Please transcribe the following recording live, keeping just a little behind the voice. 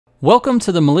Welcome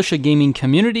to the Militia Gaming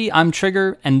community. I'm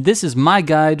Trigger, and this is my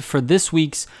guide for this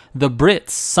week's The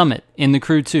Brits Summit in the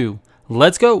Crew 2.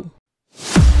 Let's go!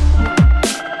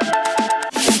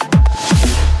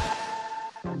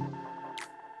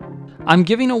 I'm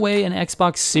giving away an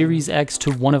Xbox Series X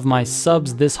to one of my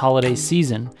subs this holiday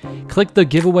season. Click the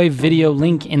giveaway video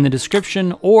link in the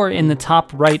description or in the top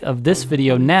right of this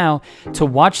video now to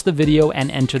watch the video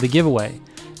and enter the giveaway.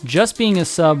 Just being a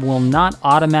sub will not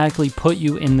automatically put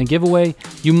you in the giveaway,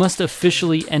 you must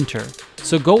officially enter.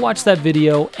 So go watch that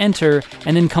video, enter,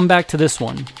 and then come back to this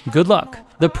one. Good luck!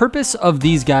 The purpose of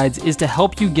these guides is to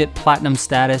help you get platinum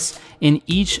status in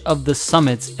each of the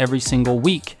summits every single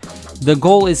week. The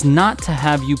goal is not to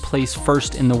have you place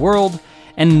first in the world,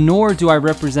 and nor do I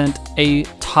represent a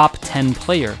top 10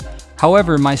 player.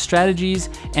 However, my strategies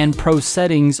and pro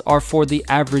settings are for the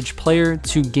average player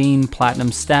to gain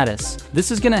platinum status.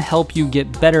 This is going to help you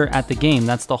get better at the game.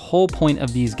 That's the whole point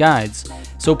of these guides.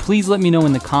 So please let me know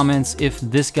in the comments if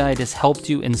this guide has helped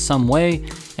you in some way,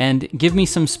 and give me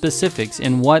some specifics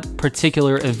in what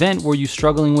particular event were you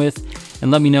struggling with, and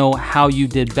let me know how you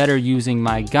did better using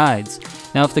my guides.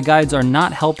 Now, if the guides are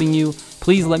not helping you,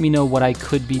 please let me know what I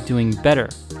could be doing better.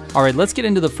 Alright, let's get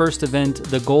into the first event,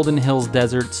 the Golden Hills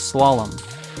Desert Slalom.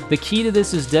 The key to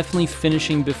this is definitely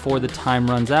finishing before the time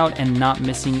runs out and not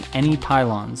missing any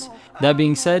pylons. That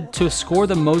being said, to score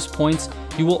the most points,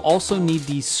 you will also need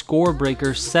the Score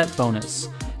Breaker set bonus.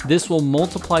 This will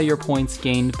multiply your points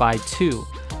gained by 2.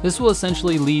 This will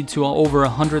essentially lead to over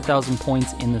 100,000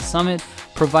 points in the summit,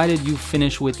 provided you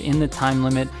finish within the time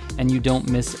limit and you don't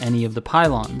miss any of the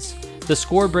pylons. The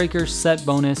Score Breaker set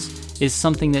bonus is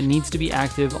something that needs to be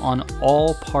active on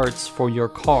all parts for your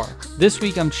car. This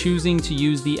week I'm choosing to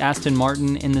use the Aston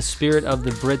Martin in the spirit of the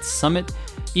Brits Summit,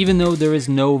 even though there is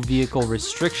no vehicle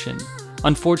restriction.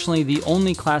 Unfortunately, the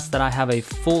only class that I have a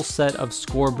full set of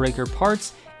Score Breaker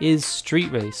parts is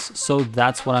Street Race, so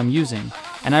that's what I'm using,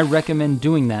 and I recommend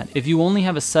doing that. If you only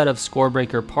have a set of Score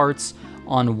Breaker parts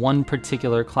on one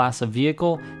particular class of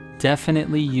vehicle,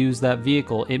 definitely use that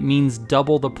vehicle. It means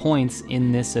double the points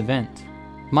in this event.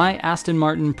 My Aston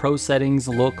Martin Pro settings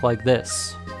look like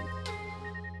this.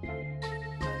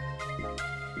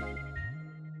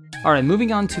 Alright,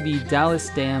 moving on to the Dallas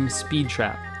Dam Speed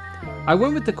Trap. I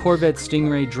went with the Corvette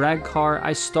Stingray drag car.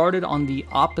 I started on the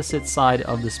opposite side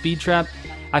of the speed trap.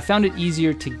 I found it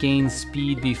easier to gain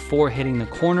speed before hitting the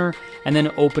corner and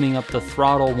then opening up the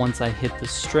throttle once I hit the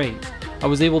straight. I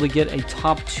was able to get a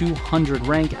top 200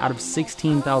 rank out of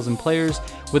 16,000 players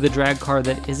with a drag car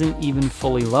that isn't even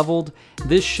fully leveled.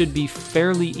 This should be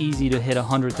fairly easy to hit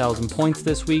 100,000 points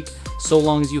this week, so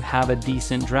long as you have a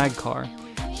decent drag car.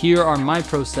 Here are my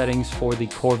pro settings for the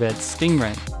Corvette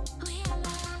Stingray.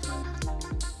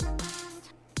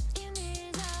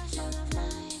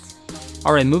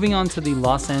 Alright, moving on to the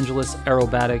Los Angeles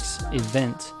Aerobatics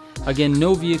event. Again,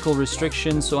 no vehicle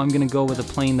restriction, so I'm going to go with a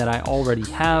plane that I already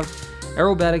have.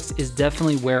 Aerobatics is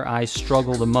definitely where I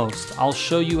struggle the most. I'll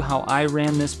show you how I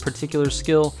ran this particular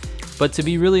skill, but to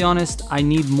be really honest, I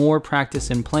need more practice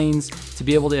in planes to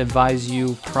be able to advise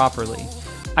you properly.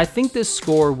 I think this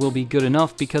score will be good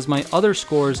enough because my other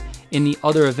scores in the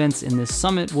other events in this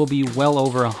summit will be well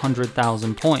over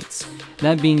 100,000 points.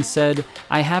 That being said,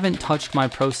 I haven't touched my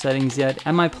pro settings yet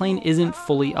and my plane isn't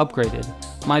fully upgraded.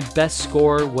 My best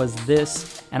score was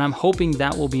this, and I'm hoping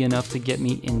that will be enough to get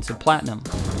me into platinum.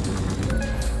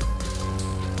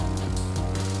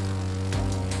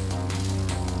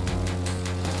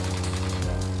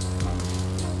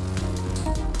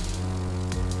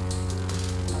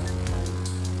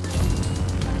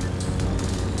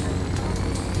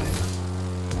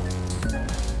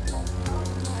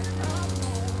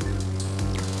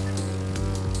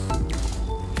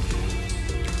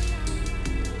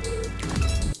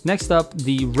 Next up,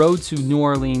 the Road to New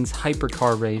Orleans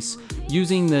hypercar race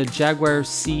using the Jaguar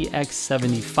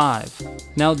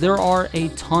CX-75. Now, there are a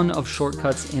ton of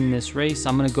shortcuts in this race.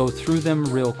 I'm going to go through them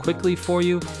real quickly for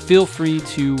you. Feel free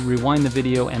to rewind the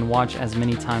video and watch as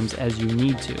many times as you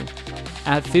need to.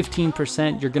 At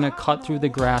 15%, you're going to cut through the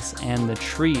grass and the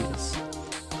trees.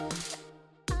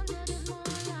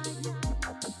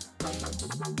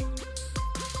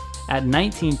 At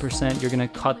 19%, you're going to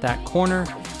cut that corner.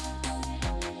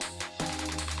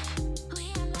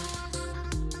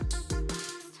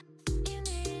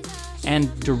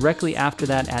 And directly after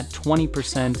that, at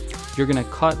 20%, you're going to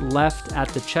cut left at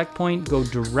the checkpoint, go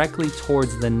directly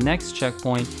towards the next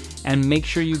checkpoint, and make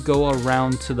sure you go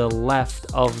around to the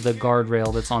left of the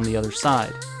guardrail that's on the other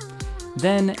side.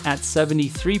 Then at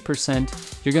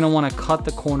 73%, you're going to want to cut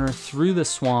the corner through the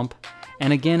swamp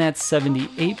And again at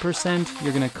 78%,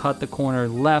 you're gonna cut the corner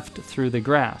left through the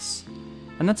grass.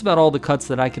 And that's about all the cuts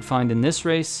that I could find in this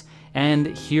race.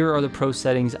 And here are the pro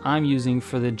settings I'm using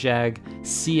for the Jag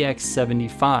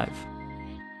CX75.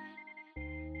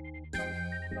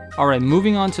 Alright,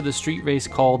 moving on to the street race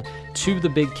called To the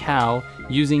Big Cow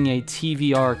using a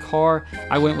TVR car.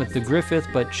 I went with the Griffith,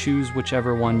 but choose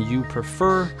whichever one you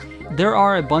prefer. There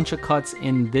are a bunch of cuts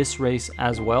in this race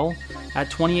as well. At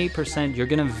 28%, you're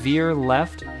gonna veer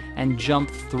left and jump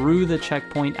through the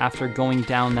checkpoint after going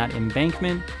down that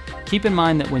embankment. Keep in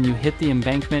mind that when you hit the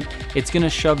embankment, it's gonna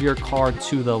shove your car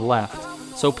to the left.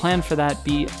 So plan for that,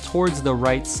 be towards the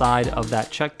right side of that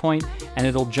checkpoint, and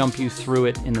it'll jump you through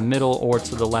it in the middle or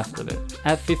to the left of it.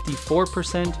 At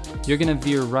 54%, you're gonna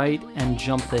veer right and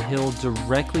jump the hill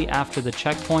directly after the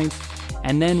checkpoint.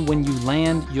 And then when you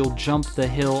land, you'll jump the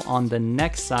hill on the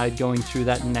next side going through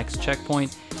that next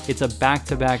checkpoint. It's a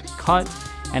back-to-back cut,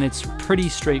 and it's pretty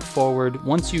straightforward.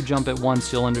 Once you jump it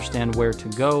once, you'll understand where to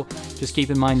go. Just keep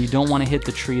in mind you don't want to hit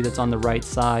the tree that's on the right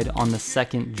side on the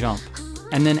second jump.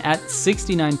 And then at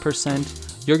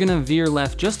 69%, you're gonna veer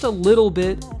left just a little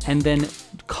bit and then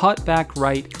cut back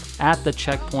right at the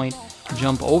checkpoint,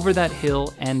 jump over that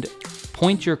hill and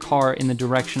point your car in the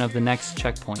direction of the next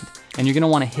checkpoint. And you're gonna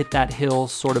wanna hit that hill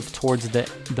sort of towards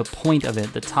the point of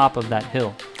it, the top of that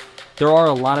hill. There are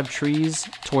a lot of trees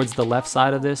towards the left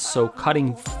side of this, so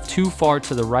cutting too far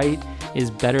to the right is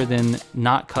better than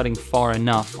not cutting far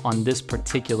enough on this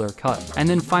particular cut. And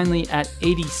then finally at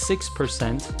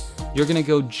 86%, you're gonna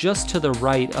go just to the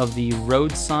right of the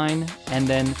road sign and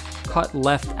then cut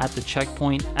left at the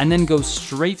checkpoint and then go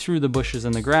straight through the bushes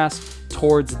and the grass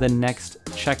towards the next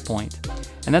checkpoint.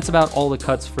 And that's about all the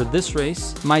cuts for this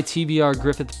race. My TBR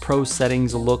Griffith Pro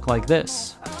settings look like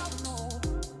this.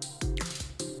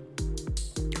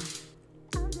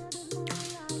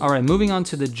 Alright, moving on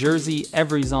to the Jersey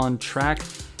Everyzon track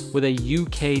with a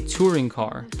UK touring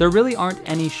car. There really aren't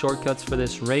any shortcuts for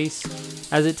this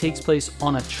race as it takes place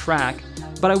on a track,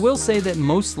 but I will say that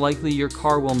most likely your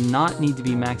car will not need to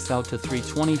be maxed out to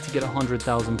 320 to get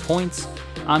 100,000 points.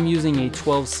 I'm using a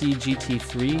 12C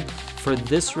GT3 for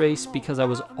this race because I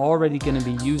was already going to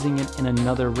be using it in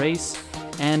another race,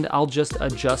 and I'll just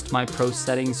adjust my pro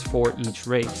settings for each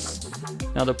race.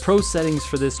 Now the pro settings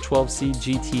for this 12C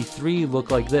GT3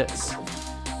 look like this.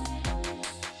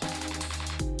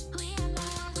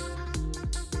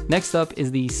 Next up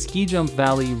is the Ski Jump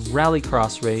Valley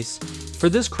Rallycross race. For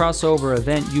this crossover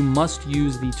event, you must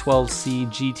use the 12C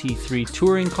GT3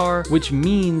 touring car, which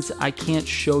means I can't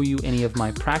show you any of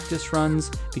my practice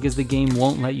runs because the game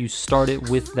won't let you start it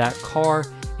with that car.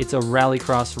 It's a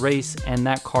rallycross race and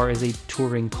that car is a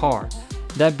touring car.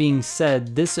 That being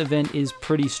said, this event is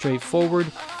pretty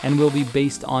straightforward and will be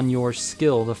based on your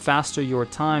skill. The faster your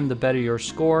time, the better your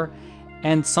score.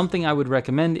 And something I would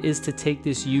recommend is to take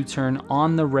this U-turn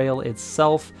on the rail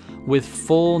itself with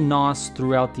full NOS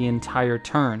throughout the entire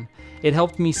turn. It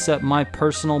helped me set my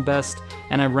personal best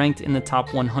and I ranked in the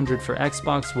top 100 for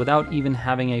Xbox without even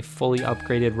having a fully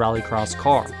upgraded rallycross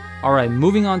car. Alright,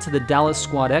 moving on to the Dallas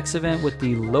Squad X event with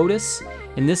the Lotus.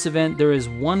 In this event, there is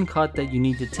one cut that you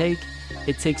need to take.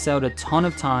 It takes out a ton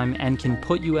of time and can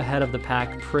put you ahead of the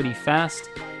pack pretty fast.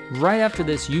 Right after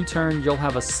this U-turn, you'll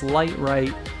have a slight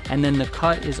right, and then the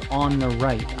cut is on the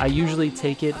right. I usually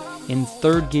take it in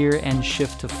third gear and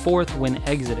shift to fourth when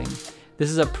exiting. This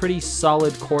is a pretty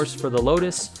solid course for the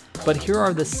Lotus, but here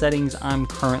are the settings I'm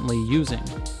currently using.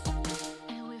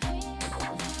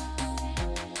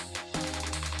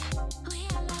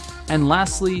 And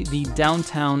lastly, the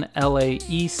downtown LA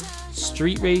East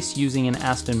street race using an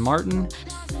Aston Martin.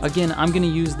 Again, I'm going to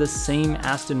use the same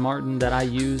Aston Martin that I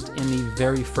used in the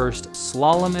very first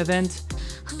slalom event.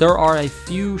 There are a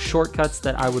few shortcuts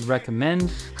that I would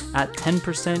recommend. At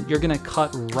 10%, you're going to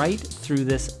cut right through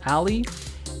this alley,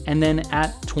 and then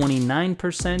at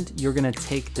 29%, you're going to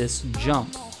take this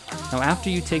jump. Now after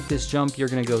you take this jump, you're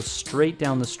going to go straight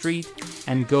down the street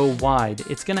and go wide.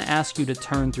 It's going to ask you to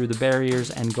turn through the barriers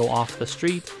and go off the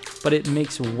street, but it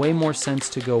makes way more sense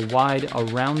to go wide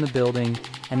around the building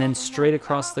and then straight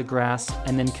across the grass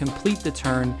and then complete the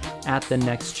turn at the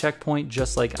next checkpoint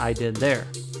just like I did there.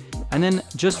 And then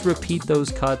just repeat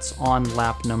those cuts on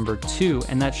lap number 2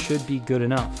 and that should be good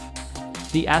enough.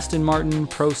 The Aston Martin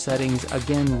Pro settings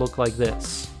again look like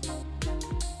this.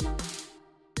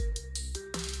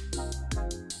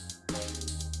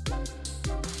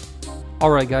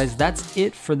 Alright guys, that's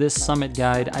it for this Summit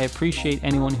guide. I appreciate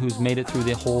anyone who's made it through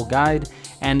the whole guide,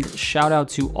 And shout out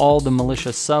to all the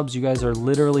Militia subs. You guys are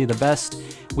literally the best.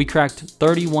 We cracked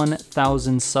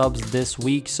 31,000 subs this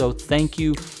week, so thank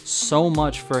you so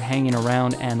much for hanging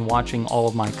around and watching all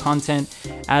of my content.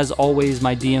 As always,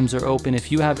 my DMs are open.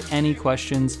 If you have any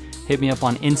questions, hit me up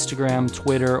on Instagram,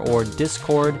 Twitter, or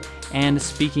Discord. And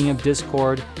speaking of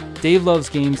Discord, Dave Loves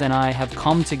Games and I have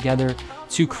come together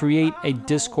to create a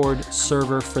Discord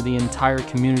server for the entire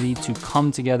community to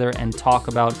come together and talk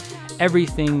about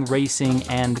everything racing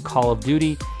and Call of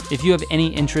Duty. If you have any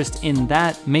interest in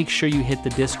that, make sure you hit the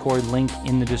Discord link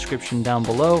in the description down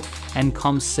below and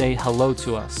come say hello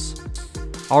to us.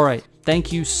 All right,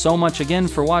 thank you so much again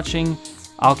for watching.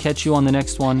 I'll catch you on the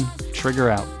next one. Trigger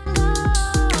out.